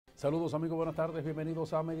Saludos amigos, buenas tardes,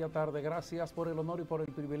 bienvenidos a Media Tarde. Gracias por el honor y por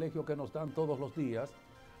el privilegio que nos dan todos los días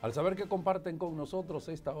al saber que comparten con nosotros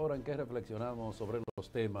esta hora en que reflexionamos sobre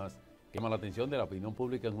los temas que llaman la atención de la opinión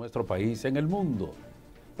pública en nuestro país, en el mundo.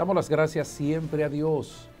 Damos las gracias siempre a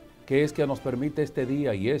Dios, que es quien nos permite este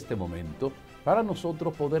día y este momento para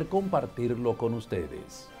nosotros poder compartirlo con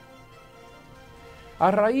ustedes.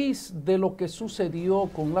 A raíz de lo que sucedió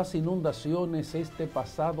con las inundaciones este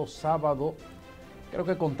pasado sábado, creo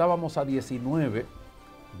que contábamos a 19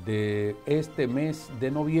 de este mes de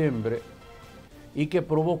noviembre, y que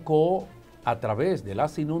provocó a través de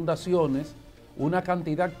las inundaciones una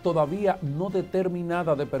cantidad todavía no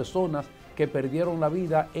determinada de personas que perdieron la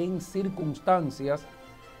vida en circunstancias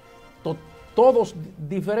todos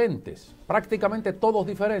diferentes, prácticamente todos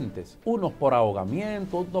diferentes, unos por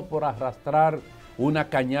ahogamiento, unos por arrastrar una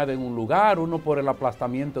cañada en un lugar, uno por el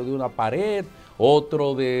aplastamiento de una pared,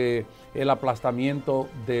 otro de el aplastamiento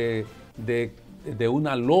de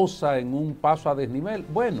una losa en un paso a desnivel.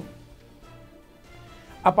 Bueno,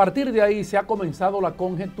 a partir de ahí se ha comenzado la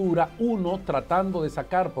conjetura, uno tratando de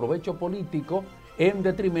sacar provecho político en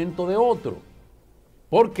detrimento de otro,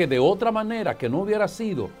 porque de otra manera que no hubiera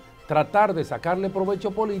sido tratar de sacarle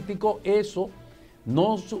provecho político, eso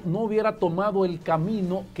no hubiera tomado el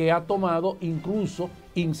camino que ha tomado, incluso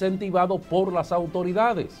incentivado por las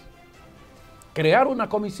autoridades. Crear una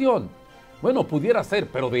comisión, bueno, pudiera ser,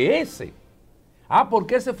 pero de ese.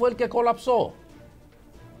 Porque ese fue el que colapsó.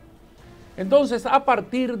 Entonces, a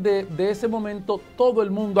partir de ese momento, todo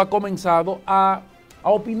el mundo ha comenzado a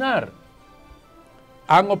opinar.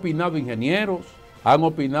 Han opinado ingenieros, han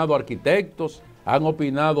opinado arquitectos, han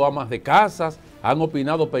opinado amas de casas, han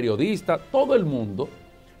opinado periodistas, todo el mundo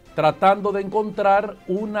tratando de encontrar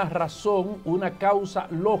una razón, una causa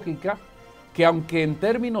lógica que, aunque en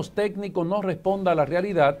términos técnicos no responda a la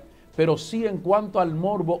realidad, pero sí en cuanto al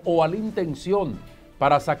morbo o a la intención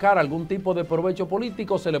para sacar algún tipo de provecho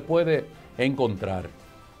político se le puede encontrar.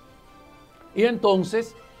 Y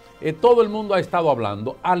entonces todo el mundo ha estado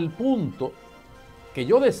hablando, al punto que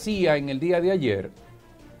yo decía en el día de ayer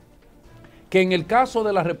que en el caso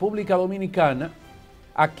de la República Dominicana,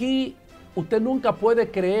 aquí usted nunca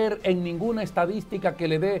puede creer en ninguna estadística que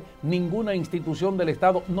le dé ninguna institución del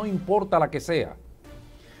Estado, no importa la que sea,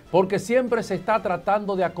 porque siempre se está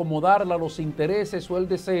tratando de acomodarla a los intereses o el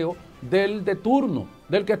deseo del de turno,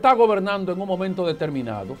 del que está gobernando en un momento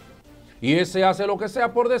determinado. Y ese hace lo que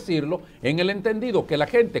sea por decirlo, en el entendido que la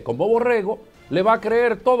gente como borrego le va a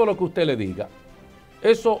creer todo lo que usted le diga.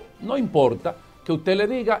 Eso no importa que usted le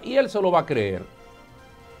diga y él se lo va a creer.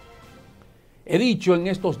 He dicho en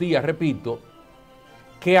estos días, repito,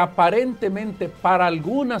 que aparentemente para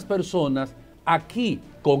algunas personas aquí,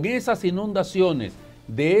 con esas inundaciones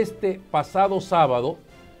de este pasado sábado,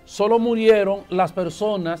 solo murieron las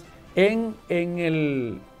personas en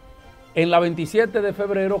la 27 de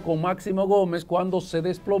febrero con Máximo Gómez, cuando se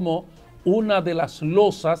desplomó una de las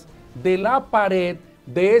losas de la pared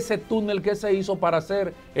de ese túnel que se hizo para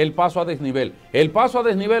hacer el paso a desnivel. El paso a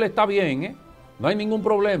desnivel está bien, no hay ningún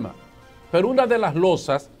problema, pero una de las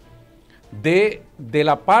losas de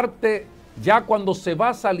la parte, ya cuando se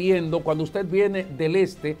va saliendo, cuando usted viene del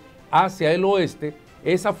este hacia el oeste,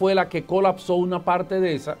 esa fue la que colapsó una parte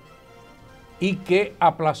de esa y que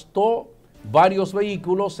aplastó varios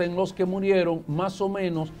vehículos, en los que murieron más o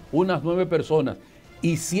menos unas 9 personas.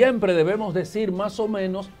 Y siempre debemos decir más o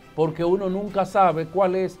menos, porque uno nunca sabe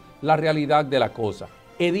cuál es la realidad de la cosa.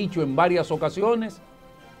 He dicho en varias ocasiones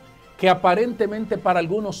que aparentemente para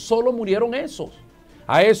algunos solo murieron esos.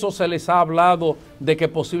 A esos se les ha hablado de que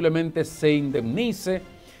posiblemente se indemnice,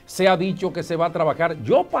 se ha dicho que se va a trabajar.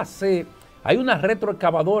 Hay una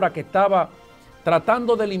retroexcavadora que estaba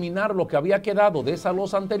tratando de eliminar lo que había quedado de esa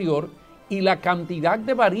losa anterior, y la cantidad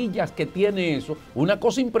de varillas que tiene eso, una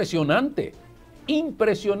cosa impresionante,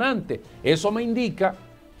 impresionante. Eso me indica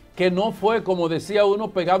que no fue, como decía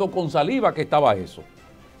uno, pegado con saliva que estaba eso.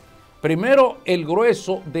 Primero, el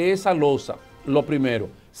grueso de esa losa, lo primero.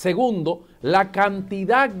 Segundo, la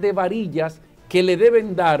cantidad de varillas que le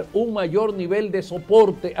deben dar un mayor nivel de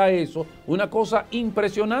soporte a eso, una cosa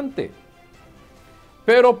impresionante.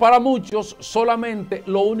 Pero para muchos solamente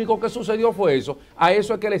lo único que sucedió fue eso. A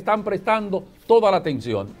eso es que le están prestando toda la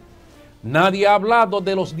atención. Nadie ha hablado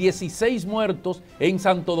de los 16 muertos en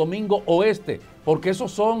Santo Domingo Oeste, porque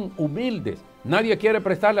esos son humildes. Nadie quiere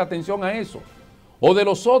prestarle atención a eso. O de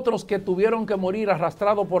los otros que tuvieron que morir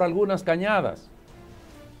arrastrados por algunas cañadas.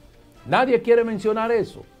 Nadie quiere mencionar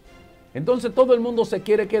eso. Entonces todo el mundo se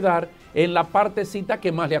quiere quedar en la partecita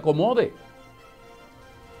que más le acomode.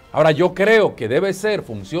 Ahora, yo creo que debe ser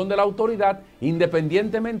función de la autoridad,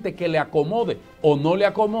 independientemente que le acomode o no le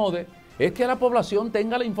acomode, es que la población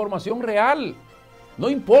tenga la información real. No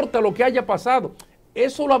importa lo que haya pasado,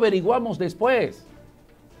 eso lo averiguamos después.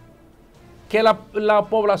 Que la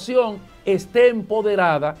población esté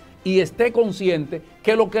empoderada y esté consciente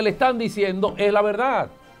que lo que le están diciendo es la verdad.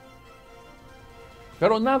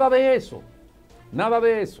 Pero nada de eso, nada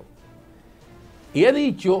de eso. Y he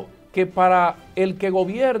dicho que para el que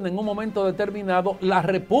gobierne en un momento determinado, la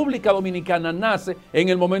República Dominicana nace en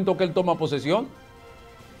el momento que él toma posesión.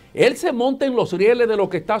 Él se monta en los rieles de lo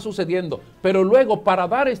que está sucediendo, pero luego para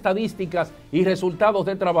dar estadísticas y resultados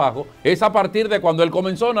de trabajo es a partir de cuando él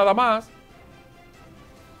comenzó nada más.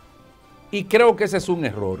 Y creo que ese es un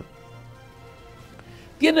error.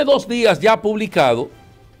 Tiene 2 días ya publicado,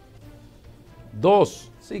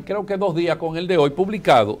 creo que 2 días con el de hoy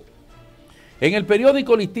publicado, en el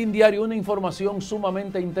periódico Listín Diario una información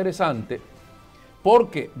sumamente interesante,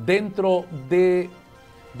 porque dentro de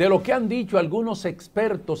lo que han dicho algunos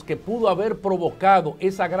expertos que pudo haber provocado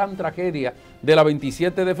esa gran tragedia de la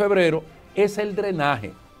 27 de febrero, es el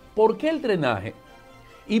drenaje. ¿Por qué el drenaje?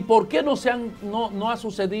 ¿Y por qué no ha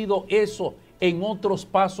sucedido eso en otros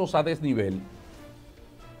pasos a desnivel?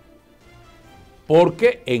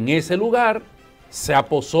 Porque en ese lugar se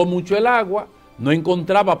aposó mucho el agua, no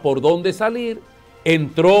encontraba por dónde salir,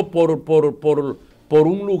 entró por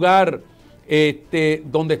un lugar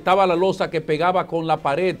donde estaba la losa que pegaba con la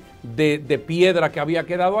pared de piedra que había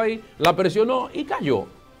quedado ahí, la presionó y cayó.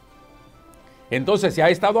 Entonces se ha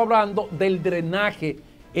estado hablando del drenaje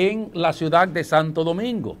en la ciudad de Santo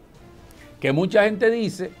Domingo, que mucha gente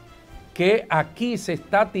dice que aquí se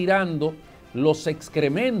está tirando los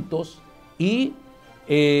excrementos y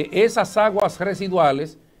esas aguas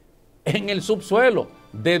residuales en el subsuelo,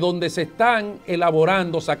 de donde se están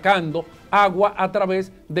elaborando, sacando agua a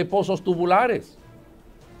través de pozos tubulares.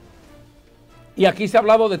 Y aquí se ha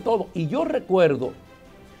hablado de todo. Y yo recuerdo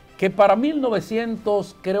que para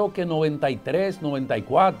 1993,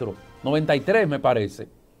 94, 93 me parece,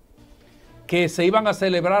 que se iban a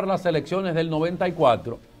celebrar las elecciones del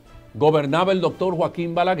 94, gobernaba el doctor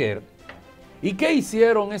Joaquín Balaguer. ¿Y qué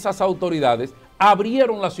hicieron esas autoridades?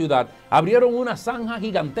 Abrieron la ciudad, abrieron unas zanjas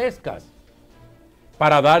gigantescas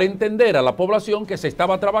para dar a entender a la población que se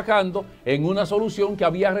estaba trabajando en una solución que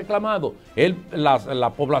había reclamado la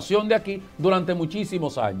población de aquí durante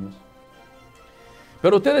muchísimos años.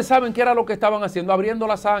 Pero ustedes saben qué era lo que estaban haciendo, abriendo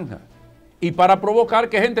la zanja, y para provocar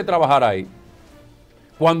que gente trabajara ahí.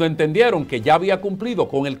 Cuando entendieron que ya había cumplido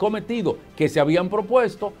con el cometido que se habían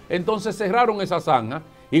propuesto, entonces cerraron esa zanja.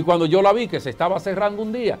 Y cuando yo la vi que se estaba cerrando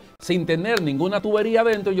un día sin tener ninguna tubería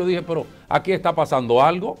adentro, yo dije, pero aquí está pasando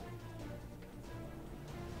algo.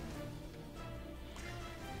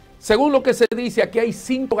 Según lo que se dice, aquí hay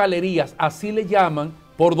 5 galerías, así le llaman,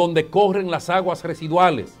 por donde corren las aguas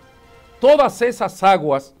residuales. Todas esas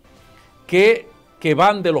aguas que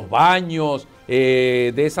van de los baños,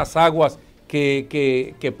 de esas aguas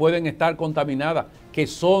que pueden estar contaminadas, que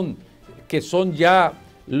son ya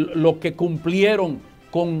lo que cumplieron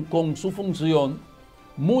con su función,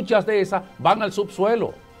 muchas de esas van al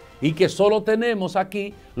subsuelo, y que solo tenemos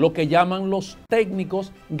aquí lo que llaman los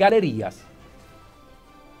técnicos galerías,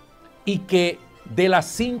 y que de las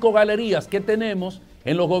 5 galerías que tenemos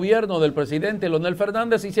en los gobiernos del presidente Leonel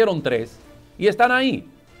Fernández se hicieron 3 y están ahí.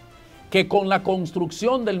 Que con la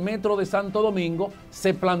construcción del metro de Santo Domingo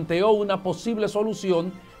se planteó una posible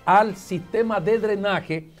solución al sistema de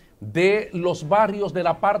drenaje de los barrios de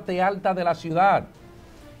la parte alta de la ciudad,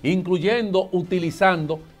 incluyendo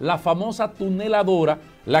utilizando la famosa tuneladora,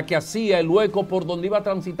 la que hacía el hueco por donde iba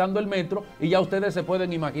transitando el metro, y ya ustedes se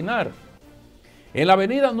pueden imaginar. En la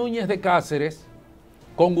avenida Núñez de Cáceres,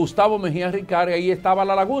 con Gustavo Mejía Ricard, ahí estaba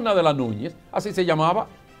la laguna de la Núñez, así se llamaba.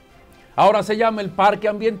 Ahora se llama el Parque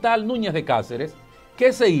Ambiental Núñez de Cáceres.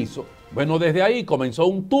 ¿Qué se hizo? Bueno, desde ahí comenzó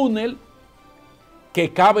un túnel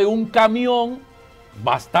que cabe un camión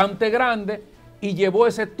bastante grande y llevó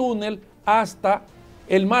ese túnel hasta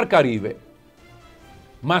el Mar Caribe.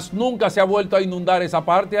 Mas nunca se ha vuelto a inundar esa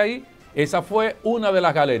parte ahí. Esa fue una de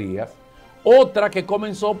las galerías. Otra que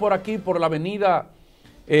comenzó por aquí, por la avenida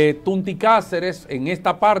Tunti Cáceres, en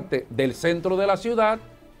esta parte del centro de la ciudad,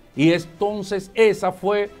 y entonces esa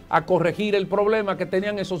fue a corregir el problema que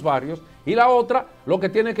tenían esos barrios. Y la otra, lo que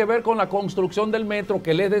tiene que ver con la construcción del metro,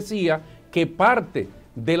 que les decía que parte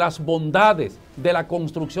de las bondades de la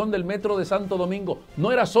construcción del metro de Santo Domingo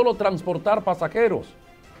no era solo transportar pasajeros,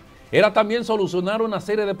 era también solucionar una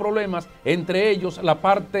serie de problemas, entre ellos la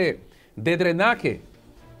parte de drenaje.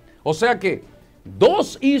 O sea que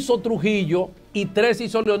 2 hizo Trujillo y 3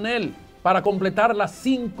 hizo Leonel. para completar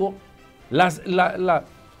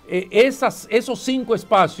esos 5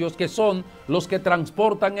 espacios que son los que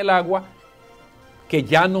transportan el agua que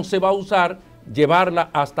ya no se va a usar, llevarla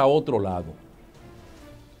hasta otro lado.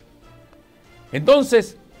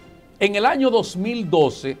 Entonces, en el año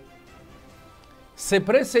 2012 se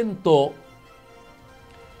presentó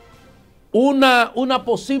una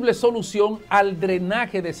posible solución al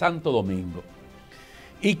drenaje de Santo Domingo.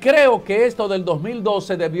 Y creo que esto del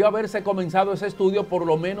 2012 debió haberse comenzado ese estudio por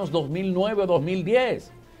lo menos 2009 o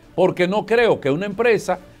 2010, porque no creo que una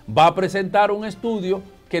empresa va a presentar un estudio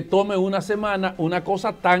que tome una semana, una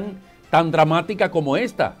cosa tan dramática como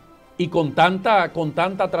esta y con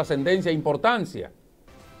tanta trascendencia e importancia.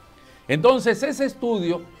 Entonces ese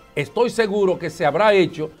estudio estoy seguro que se habrá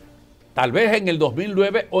hecho tal vez en el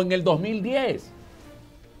 2009 o en el 2010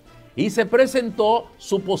 y se presentó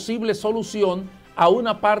su posible solución a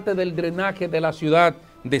una parte del drenaje de la ciudad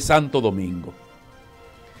de Santo Domingo.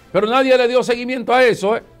 Pero nadie le dio seguimiento a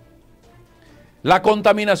eso, ¿eh? La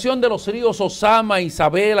contaminación de los ríos Osama,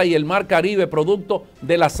 Isabela y el Mar Caribe, producto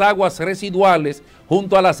de las aguas residuales,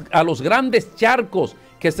 junto a los grandes charcos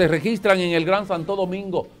que se registran en el Gran Santo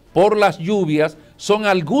Domingo por las lluvias, son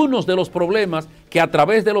algunos de los problemas que a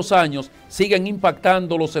través de los años siguen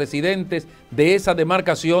impactando los residentes de esa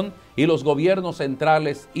demarcación y los gobiernos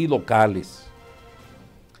centrales y locales.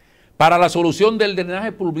 Para la solución del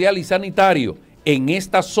drenaje pluvial y sanitario en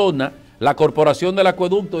esta zona, la Corporación del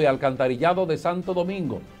Acueducto y Alcantarillado de Santo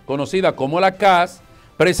Domingo, conocida como la CAS,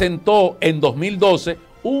 presentó en 2012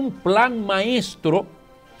 un plan maestro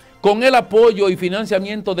con el apoyo y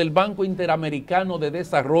financiamiento del Banco Interamericano de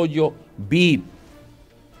Desarrollo, BID.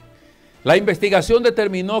 La investigación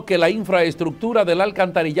determinó que la infraestructura del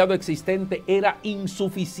alcantarillado existente era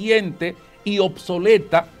insuficiente y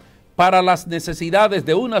obsoleta para las necesidades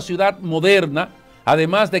de una ciudad moderna,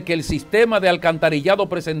 además de que el sistema de alcantarillado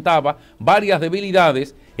presentaba varias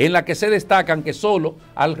debilidades en las que se destacan que solo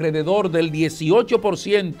alrededor del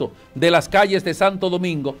 18% de las calles de Santo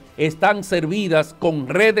Domingo están servidas con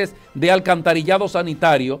redes de alcantarillado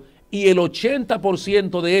sanitario y el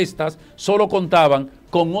 80% de estas solo contaban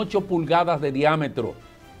con 8 pulgadas de diámetro.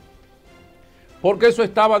 Porque eso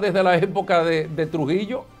estaba desde la época de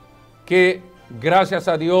Trujillo, que gracias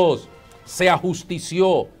a Dios se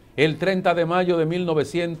ajustició el 30 de mayo de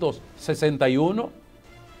 1961.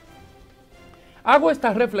 Hago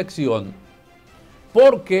esta reflexión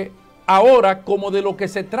porque ahora, como de lo que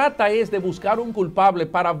se trata es de buscar un culpable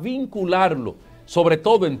para vincularlo, sobre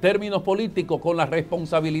todo en términos políticos, con la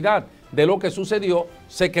responsabilidad de lo que sucedió,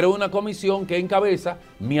 se creó una comisión que encabeza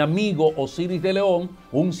mi amigo Osiris de León,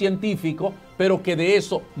 un científico, pero que de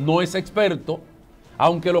eso no es experto,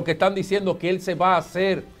 aunque lo que están diciendo es que él se va a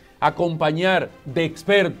hacer acompañar de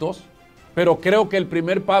expertos, pero creo que el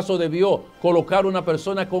primer paso debió colocar una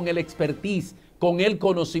persona con el expertise, con el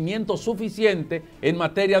conocimiento suficiente en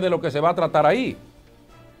materia de lo que se va a tratar ahí,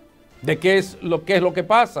 de qué es lo que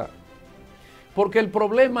pasa. Porque el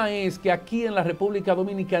problema es que aquí en la República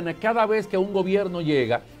Dominicana, cada vez que un gobierno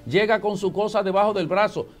llega con su cosa debajo del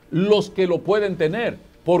brazo, los que lo pueden tener,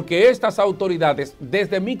 porque estas autoridades,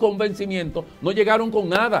 desde mi convencimiento, no llegaron con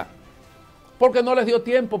nada. Porque no les dio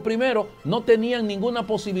tiempo. Primero, no tenían ninguna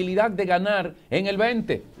posibilidad de ganar en el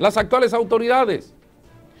 20, las actuales autoridades.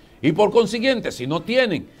 Y por consiguiente, si no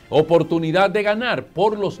tienen oportunidad de ganar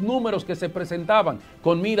por los números que se presentaban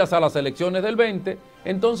con miras a las elecciones del 20,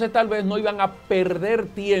 entonces tal vez no iban a perder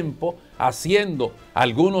tiempo haciendo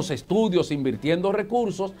algunos estudios, invirtiendo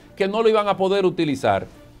recursos que no lo iban a poder utilizar.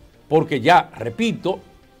 Porque ya, repito,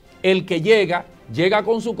 el que llega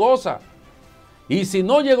con su cosa. Y si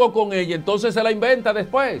no llegó con ella, entonces se la inventa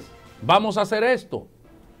después. Vamos a hacer esto.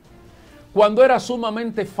 Cuando era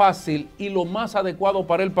sumamente fácil y lo más adecuado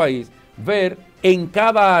para el país ver en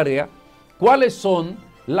cada área cuáles son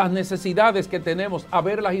las necesidades que tenemos,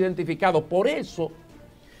 haberlas identificado. Por eso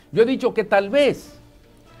yo he dicho que tal vez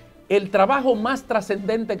el trabajo más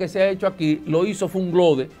trascendente que se ha hecho aquí lo hizo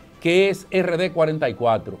Funglode, que es RD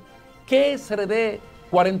 44. ¿Qué es RD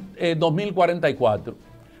 2044?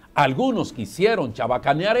 Algunos quisieron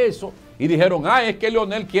chabacanear eso y dijeron, es que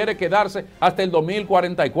Leonel quiere quedarse hasta el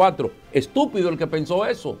 2044. Estúpido el que pensó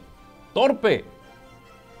eso. Torpe.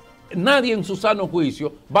 Nadie en su sano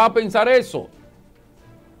juicio va a pensar eso.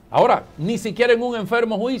 Ahora, ni siquiera en un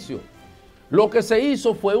enfermo juicio. Lo que se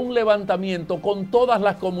hizo fue un levantamiento con todas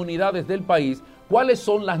las comunidades del país, cuáles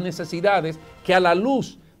son las necesidades que a la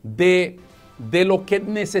luz de lo que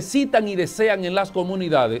necesitan y desean en las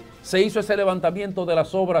comunidades, se hizo ese levantamiento de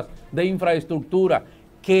las obras de infraestructura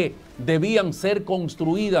que debían ser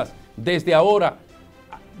construidas desde ahora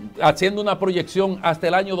haciendo una proyección hasta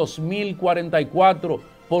el año 2044,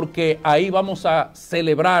 porque ahí vamos a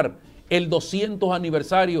celebrar el 200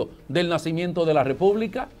 aniversario del nacimiento de la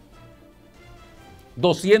República.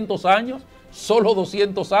 200 años, solo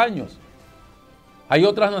 200 años. Hay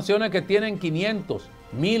otras naciones que tienen 500,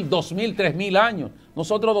 1000, 2000, 3000 años.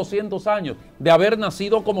 Nosotros 200 años de haber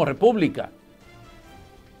nacido como república.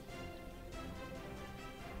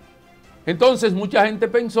 Entonces mucha gente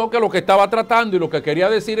pensó que lo que estaba tratando y lo que quería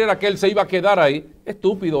decir era que él se iba a quedar ahí.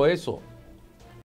 Estúpido eso.